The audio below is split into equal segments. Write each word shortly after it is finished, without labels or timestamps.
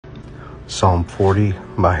Psalm 40,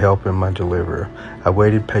 my help and my deliverer. I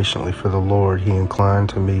waited patiently for the Lord. He inclined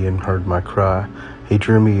to me and heard my cry. He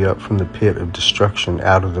drew me up from the pit of destruction,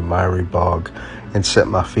 out of the miry bog, and set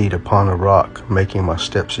my feet upon a rock, making my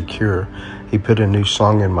steps secure. He put a new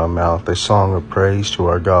song in my mouth, a song of praise to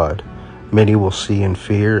our God. Many will see and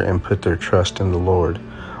fear and put their trust in the Lord.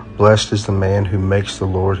 Blessed is the man who makes the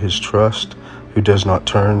Lord his trust, who does not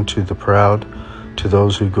turn to the proud, to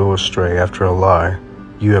those who go astray after a lie.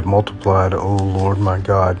 You have multiplied, O Lord my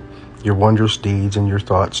God, your wondrous deeds and your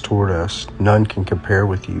thoughts toward us. None can compare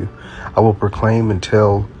with you. I will proclaim and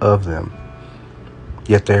tell of them,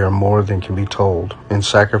 yet they are more than can be told. In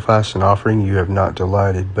sacrifice and offering you have not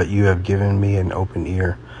delighted, but you have given me an open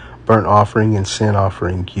ear. Burnt offering and sin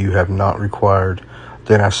offering you have not required.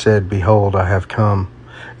 Then I said, Behold, I have come.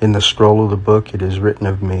 In the scroll of the book it is written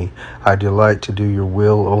of me, I delight to do your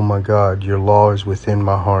will, O my God. Your law is within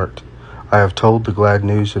my heart. I have told the glad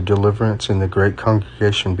news of deliverance in the great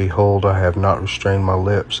congregation. Behold, I have not restrained my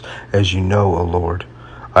lips, as you know, O Lord.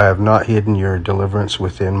 I have not hidden your deliverance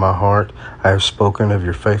within my heart. I have spoken of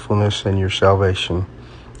your faithfulness and your salvation.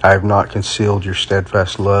 I have not concealed your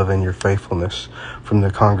steadfast love and your faithfulness from the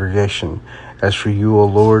congregation. As for you, O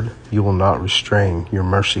Lord, you will not restrain your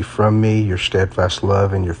mercy from me. Your steadfast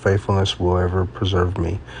love and your faithfulness will ever preserve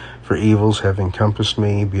me. For evils have encompassed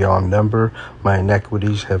me beyond number. My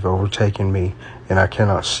iniquities have overtaken me, and I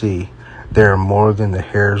cannot see. They are more than the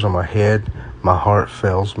hairs on my head. My heart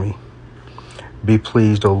fails me. Be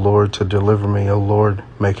pleased, O Lord, to deliver me. O Lord,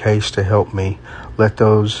 make haste to help me. Let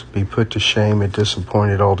those be put to shame and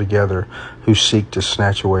disappointed altogether who seek to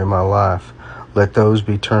snatch away my life. Let those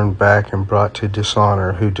be turned back and brought to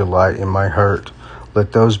dishonor who delight in my hurt.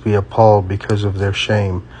 Let those be appalled because of their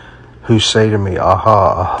shame, who say to me,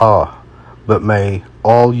 Aha, aha. But may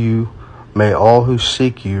all who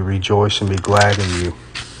seek you rejoice and be glad in you.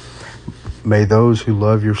 May those who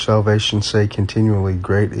love your salvation say continually,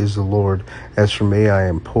 Great is the Lord. As for me, I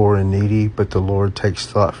am poor and needy, but the Lord takes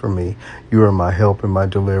thought for me. You are my help and my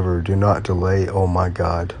deliverer. Do not delay, O my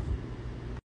God.